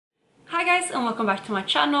Hi guys and welcome back to my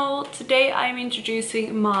channel. Today I'm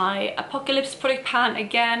introducing my Apocalypse product pan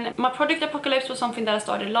again. My Project Apocalips was something that I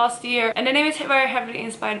started last year and the name is very heavily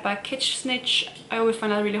inspired by KitschSnitch. I always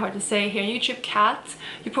find that really hard to say here on YouTube. Cat.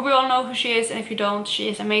 You probably all know who she is, and if you don't, she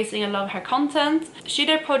is amazing. I love her content. She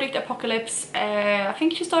did Project Apocalips, I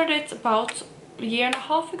think she started it about a year and a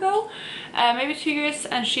half ago, maybe 2 years,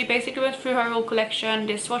 and she basically went through her whole collection,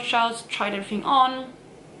 did swatch outs, tried everything on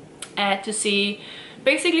to see.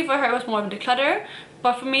 Basically for her it was more of a declutter,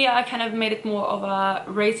 but for me I kind of made it more of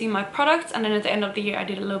a rating my products, and then at the end of the year I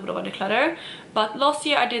did a little bit of a declutter. But last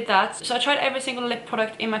year I did that, so I tried every single lip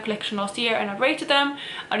product in my collection last year and I rated them.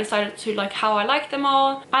 I decided to like how I like them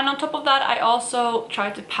all, and on top of that I also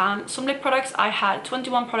tried to pan some lip products. I had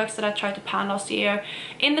 21 products that I tried to pan last year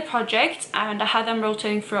in the project, and I had them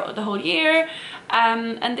rotating throughout the whole year.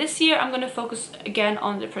 And this year I'm going to focus again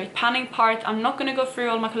on the product panning part. I'm not going to go through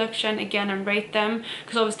all my collection again and rate them,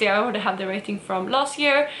 because obviously I already have the rating from last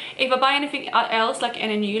year. If I buy anything else, like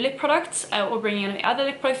any new lip products or bring any other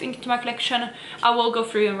lip products into my collection, I will go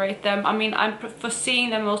through and rate them. I mean, I'm foreseeing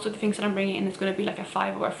that most of the things that I'm bringing in is going to be like a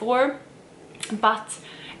 5 or a 4. But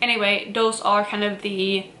anyway, those are kind of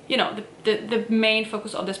the, you know, the main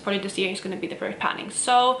focus of this project this year is going to be the product panning.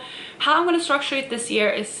 So how I'm going to structure it this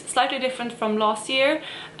year is slightly different from last year.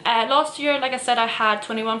 Last year, like I said, I had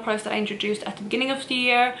 21 products that I introduced at the beginning of the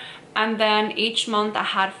year, and then each month I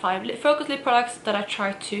had 5 focus lip products that I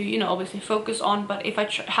tried to, you know, obviously focus on. But if I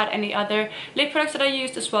had any other lip products that I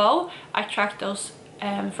used as well, I tracked those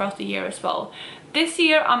throughout the year as well. This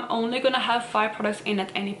year I'm only gonna have 5 products in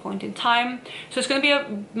at any point in time, so it's gonna be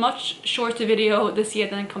a much shorter video this year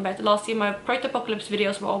than compared to last year. My Project Apocalypse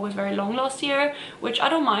videos were always very long last year, which I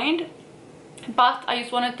don't mind, but I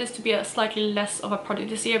just wanted this to be a slightly less of a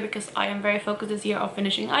project this year because I am very focused this year on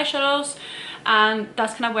finishing eyeshadows, and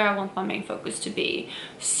that's kind of where I want my main focus to be.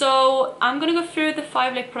 So I'm gonna go through the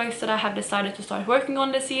 5 lip products that I have decided to start working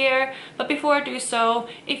on this year. But before I do so,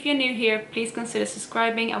 if you're new here, please consider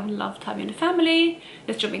subscribing. I would love to have you in the family.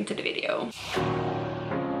 Let's jump into the video.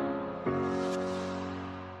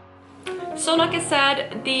 So like I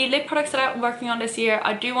said, the lip products that I'm working on this year,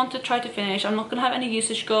 I do want to try to finish. I'm not going to have any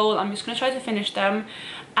usage goal. I'm just going to try to finish them.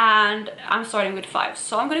 And I'm starting with 5.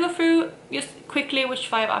 So I'm going to go through just quickly which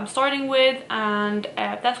 5 I'm starting with. And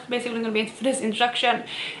that's basically going to be for this introduction.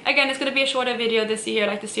 Again, it's going to be a shorter video this year.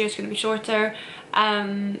 Like the series is going to be shorter.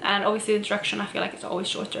 And obviously the introduction, I feel like it's always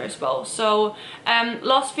shorter as well. So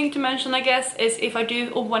last thing to mention, I guess, is if I do,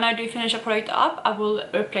 or when I do finish a product up, I will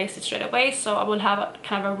replace it straight away. So I will have a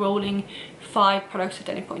kind of a rolling 5 products at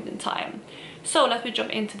any point in time. So let me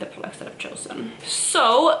jump into the products that I've chosen.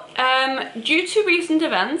 So due to recent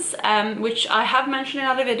events, which I have mentioned in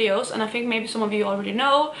other videos, and I think maybe some of you already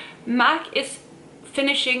know, MAC is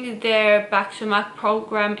finishing their Back to MAC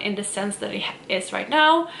program in the sense that it is right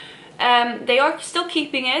now. They are still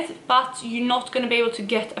keeping it, but you're not going to be able to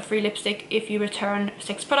get a free lipstick if you return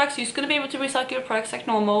 6 products. You're just going to be able to recycle your products like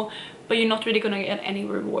normal, but you're not really going to get any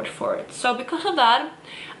reward for it. So because of that,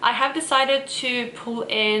 I have decided to pull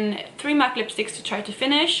in 3 MAC lipsticks to try to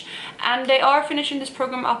finish, and they are finishing this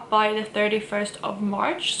program up by the 31st of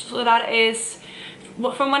March. So that is,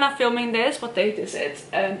 from when I'm filming this, what date is it?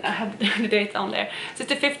 I have the date on there. So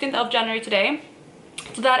it's the 15th of January today.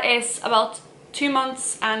 So that is about 2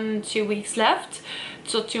 months and 2 weeks left,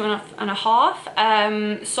 so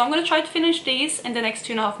 2.5. So I'm going to try to finish these in the next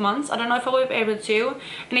 2.5 months. I don't know if I will be able to,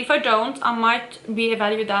 and if I don't, I might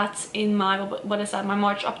reevaluate that in my, what is that, my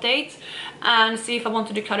March update, and see if I want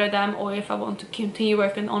to declutter them or if I want to continue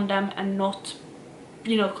working on them and not,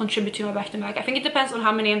 you know, contribute to my back to back. I think it depends on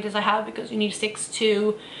how many empties I have, because you need 6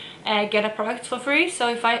 to get a product for free. So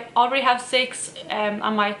if I already have 6,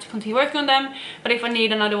 I might continue working on them, but if I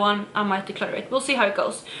need another one, I might declutter it. We'll see how it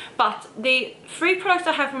goes. But the 3 products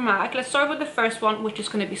I have from MAC, let's start with the first one, which is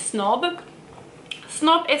going to be Snob.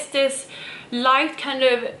 Snob is this light kind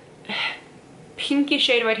of pinky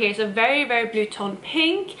shade right here. It's a very blue tone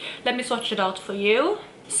pink. Let me swatch it out for you.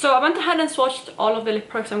 So I went ahead and swatched all of the lip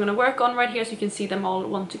products I'm going to work on right here, so you can see them all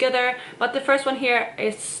one together. But the first one here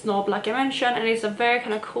is Snob, like I mentioned, and it's a very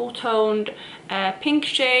kind of cool toned pink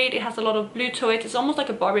shade. It has a lot of blue to it. It's almost like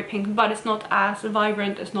a Barbie pink, but it's not as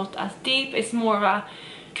vibrant, it's not as deep. It's more of a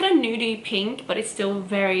kind of nudie pink, but it's still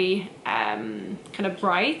very kind of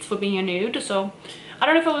bright for being a nude. So I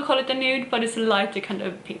don't know if I would call it a nude, but it's a lighter kind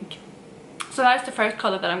of pink. So that's the first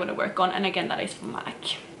color that I'm going to work on, and again, that is from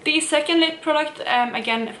MAC. The second lip product,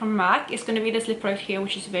 again from MAC, is going to be this lip product here,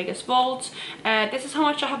 which is Vegas Vault. This is how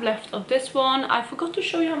much I have left of this one. I forgot to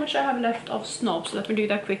show you how much I have left of Snob, so let me do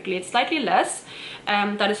that quickly. It's slightly less.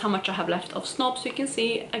 That is how much I have left of Snob, so you can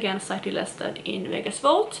see, again, slightly less than in Vegas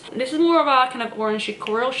Vault. This is more of a kind of orangey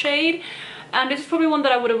coral shade. And this is probably one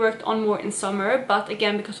that I would have worked on more in summer, but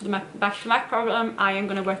again, because of the back to MAC problem, I am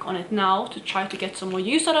going to work on it now to try to get some more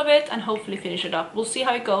use out of it and hopefully finish it up. We'll see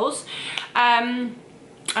how it goes.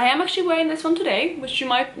 I am actually wearing this one today, which you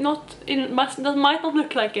might not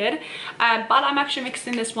look like it, but I'm actually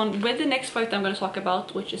mixing this one with the next product I'm going to talk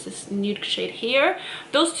about, which is this nude shade here.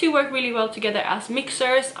 Those two work really well together as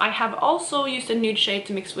mixers. I have also used a nude shade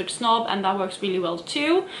to mix with Snob, and that works really well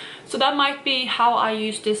too. So that might be how I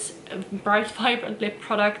use this bright vibrant lip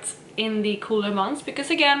product in the cooler months, because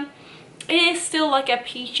again, it is still like a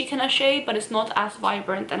peachy kind of shade, but it's not as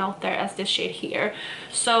vibrant and out there as this shade here.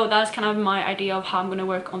 So that's kind of my idea of how I'm going to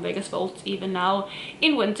work on Vegas Vault even now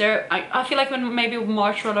in winter. I feel like when maybe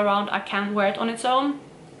March roll around, I can wear it on its own.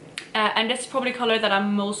 And this is probably the color that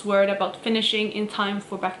I'm most worried about finishing in time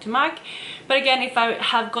for back to MAC. But again, if I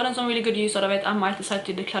have gotten some really good use out of it, I might decide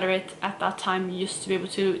to declutter it at that time just to be able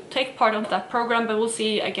to take part of that program. But we'll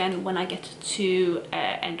see again when I get to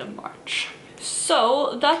end of March.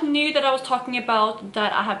 So that nude that I was talking about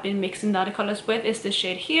that I have been mixing the other colors with is this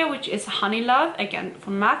shade here, which is Honey Love, again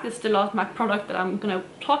from MAC. This is the last MAC product that I'm gonna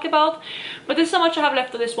talk about, but this is how much I have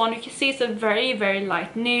left of this one. You can see it's a very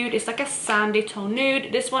light nude. It's like a sandy tone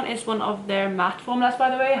nude. This one is one of their matte formulas,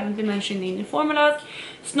 by the way. I haven't been mentioning the new formulas.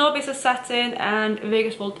 Snob is a satin and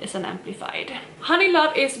Vegas Vault is an amplified. Honey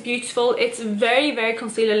Love is beautiful. It's very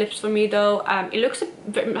concealer lips for me though.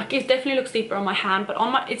 It definitely looks deeper on my hand, but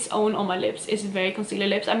on its own on my lips is very concealer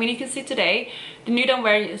lips. I mean, you can see today the nude I'm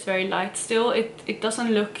wearing is very light still. It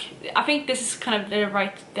doesn't look, I think this is kind of the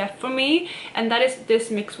right depth for me, and that is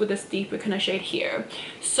this mixed with this deeper kind of shade here.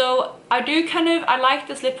 So I like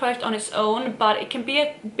this lip product on its own, but it can be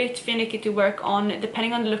a bit finicky to work on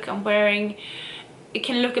depending on the look I'm wearing. It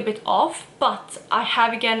can look a bit off, but I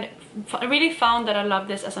have again really found that I love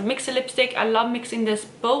this as a mixer lipstick. I love mixing this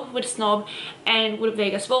both with Snob and with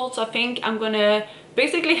Vegas Vault, so I think I'm gonna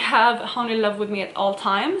basically have Honey Love with me at all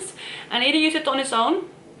times and either use it on its own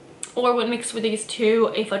or would mix with these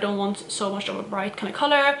two if I don't want so much of a bright kind of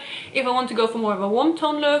color. If I want to go for more of a warm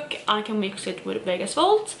tone look, I can mix it with Vegas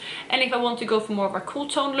Vault, and if I want to go for more of a cool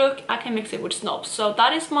tone look, I can mix it with Snob. So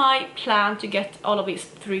that is my plan, to get all of these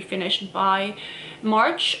three finished by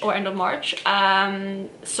March or end of March.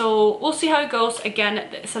 So we'll see how it goes. Again,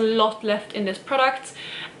 there's a lot left in this product,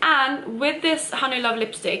 and with this Honey Love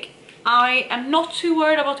lipstick I am not too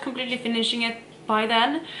worried about completely finishing it by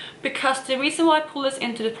then, because the reason why I pull this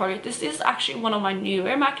into the project, this is actually one of my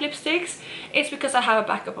newer MAC lipsticks, is because I have a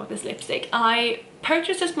backup of this lipstick. I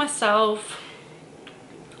purchased this myself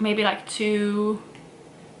maybe like 2,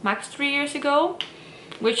 max 3 years ago,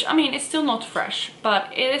 which I mean it's still not fresh,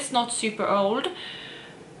 but it is not super old.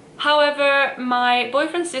 However, my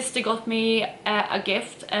boyfriend's sister got me a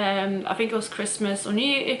gift, I think it was Christmas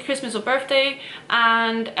or birthday,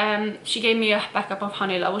 and she gave me a backup of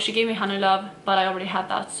Honey Love. Well, she gave me Honey Love, but I already had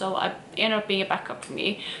that, so it ended up being a backup for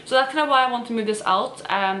me. So that's kind of why I want to move this out,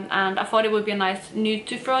 and I thought it would be a nice nude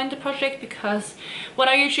to throw in the project, because what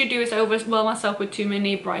I usually do is I overwhelm myself with too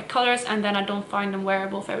many bright colors and then I don't find them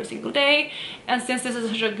wearable for every single day. And since this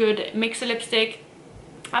is such a good mixer lipstick,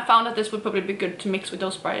 I found that this would probably be good to mix with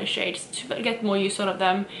those brighter shades to get more use out of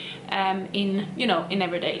them in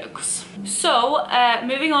everyday looks. So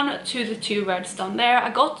moving on to the two reds down there, I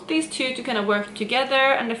got these two to kind of work together,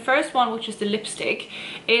 and the first one, which is the lipstick,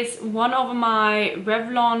 is one of my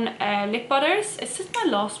Revlon lip butters. Is this my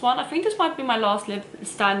last one? I think this might be my last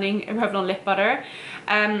standing Revlon lip butter.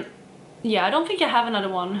 Yeah, I don't think I have another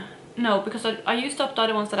one. No, because I used up the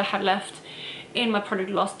other ones that I had left in my project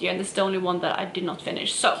last year, and this is the only one that I did not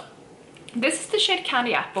finish. So this is the shade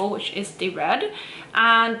Candy Apple, which is the red,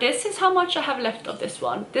 and this is how much I have left of this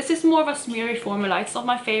one. This is more of a smeary formula. It's not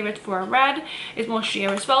my favorite for a red. It's more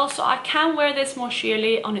sheer as well, so I can wear this more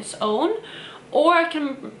sheerly on its own, or I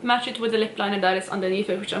can match it with the lip liner that is underneath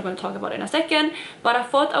it, which I'm going to talk about in a second. But I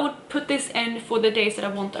thought I would put this in for the days that I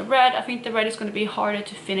want a red. I think the red is going to be harder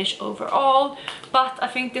to finish overall, but I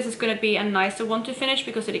think this is going to be a nicer one to finish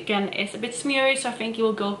because it again is a bit smeary, so I think it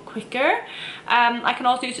will go quicker. I can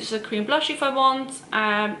also use this as a cream blush if I want.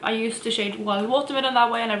 I used the shade Wild Watermelon that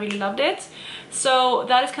way and I really loved it. So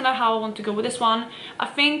that is kind of how I want to go with this one. I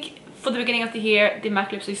think for the beginning of the year, the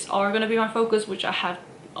MAC lipsticks are going to be my focus, which I have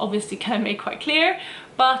obviously kind of made quite clear,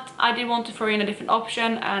 but I did want to throw in a different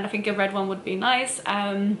option, and I think a red one would be nice.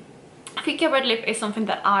 I think a red lip is something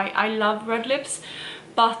that I love red lips,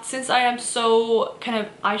 but since I am so kind of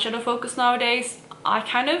eyeshadow focused nowadays, I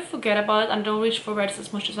kind of forget about it and don't reach for reds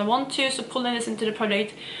as much as I want to. So pulling this into the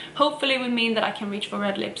project hopefully will mean that I can reach for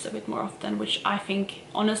red lips a bit more often, which I think,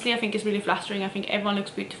 honestly, I think is really flattering. I think everyone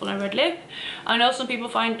looks beautiful in red lip. I know some people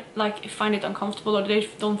find it uncomfortable, or they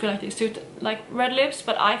don't feel like they suit like red lips,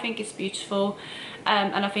 but I think it's beautiful.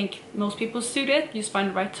 And I think most people suit it, you just find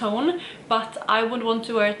the right tone. But I would want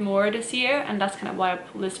to wear it more this year, and that's kind of why I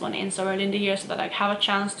pulled this one in so early in the year, so that I have a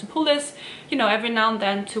chance to pull this, you know, every now and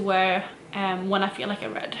then to wear when I feel like a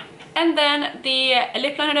red. And then the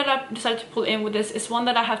lip liner that I decided to pull in with this is one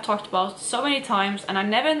that I have talked about so many times, and I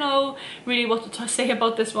never know really what to say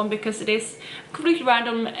about this one because it is a completely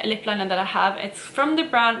random lip liner that I have. It's from the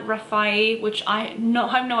brand Raffaele, which I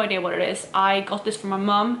have no idea what it is. I got this from my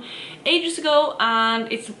mom ages ago, and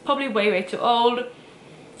it's probably way too old.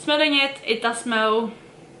 Smelling it, it does smell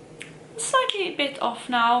slightly a bit off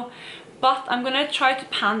now. But I'm gonna try to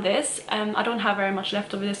pan this. I don't have very much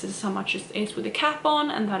left of this. This is how much it is with the cap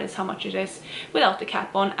on, and that is how much it is without the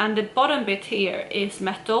cap on. And the bottom bit here is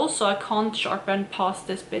metal, so I can't sharpen past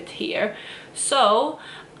this bit here. So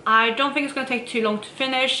I don't think it's gonna take too long to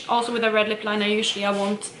finish. Also with a red lip liner, usually I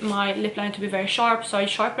want my lip liner to be very sharp, so I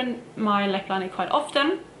sharpen my lip liner quite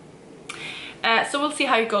often. So we'll see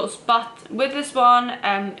how it goes. But with this one,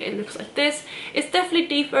 it looks like this. It's definitely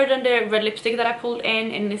deeper than the red lipstick that I pulled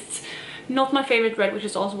in, and it's not my favorite red, which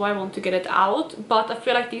is also why I want to get it out. But I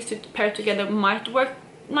feel like these two paired together might work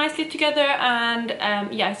nicely together, and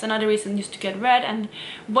yeah, it's another reason just to get red. And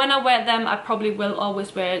when I wear them, I probably will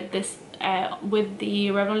always wear this with the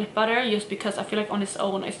Revlon lip butter, just because I feel like on its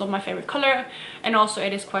own it's not my favorite color, and also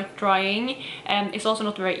it is quite drying, and it's also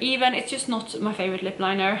not very even. It's just not my favorite lip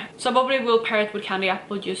liner, so I probably will pair it with Candy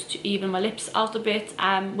Apple just to even my lips out a bit,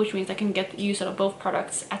 which means I can get use out of both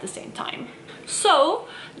products at the same time. So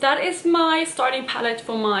that is my starting palette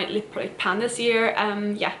for my lip product pan this year.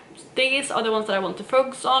 Yeah, these are the ones that I want to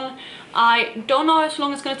focus on. I don't know how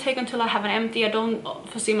long it's going to take until I have an empty. I don't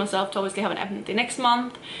foresee myself to obviously have an empty next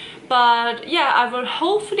month, but yeah, I will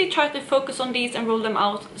hopefully try to focus on these and roll them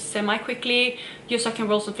out semi-quickly, just so I can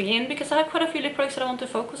roll something in, because I have quite a few lip products that I want to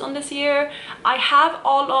focus on this year. I have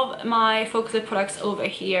all of my focus lip products over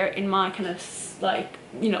here in my kind of like,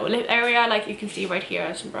 you know, lip area, like you can see right here. I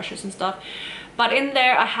have some brushes and stuff, but in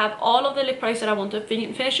there I have all of the lip products that I want to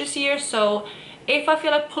finish this year. So if I feel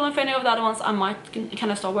like pulling for any of the other ones, I might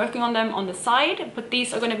kind of start working on them on the side, but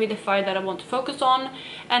these are going to be the 5 that I want to focus on.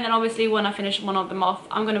 And then obviously when I finish one of them off,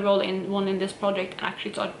 I'm going to roll in one in this project and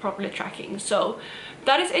actually start properly tracking. So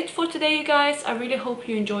that is it for today, you guys. I really hope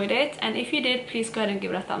you enjoyed it, and if you did, please go ahead and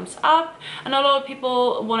give it a thumbs up. I know a lot of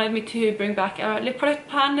people wanted me to bring back a lip product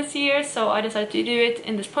pan this year, so I decided to do it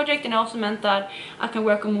in this project, and it also meant that I can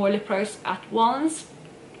work on more lip products at once.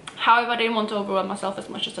 However, I didn't want to overwhelm myself as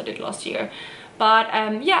much as I did last year. But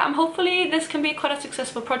yeah, hopefully this can be quite a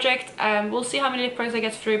successful project. We'll see how many lip products I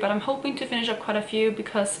get through, but I'm hoping to finish up quite a few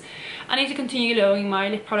because I need to continue lowering my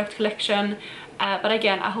lip product collection. But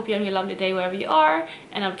again, I hope you're having a lovely day wherever you are,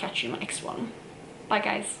 and I'll catch you in my next one. Bye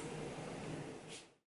guys.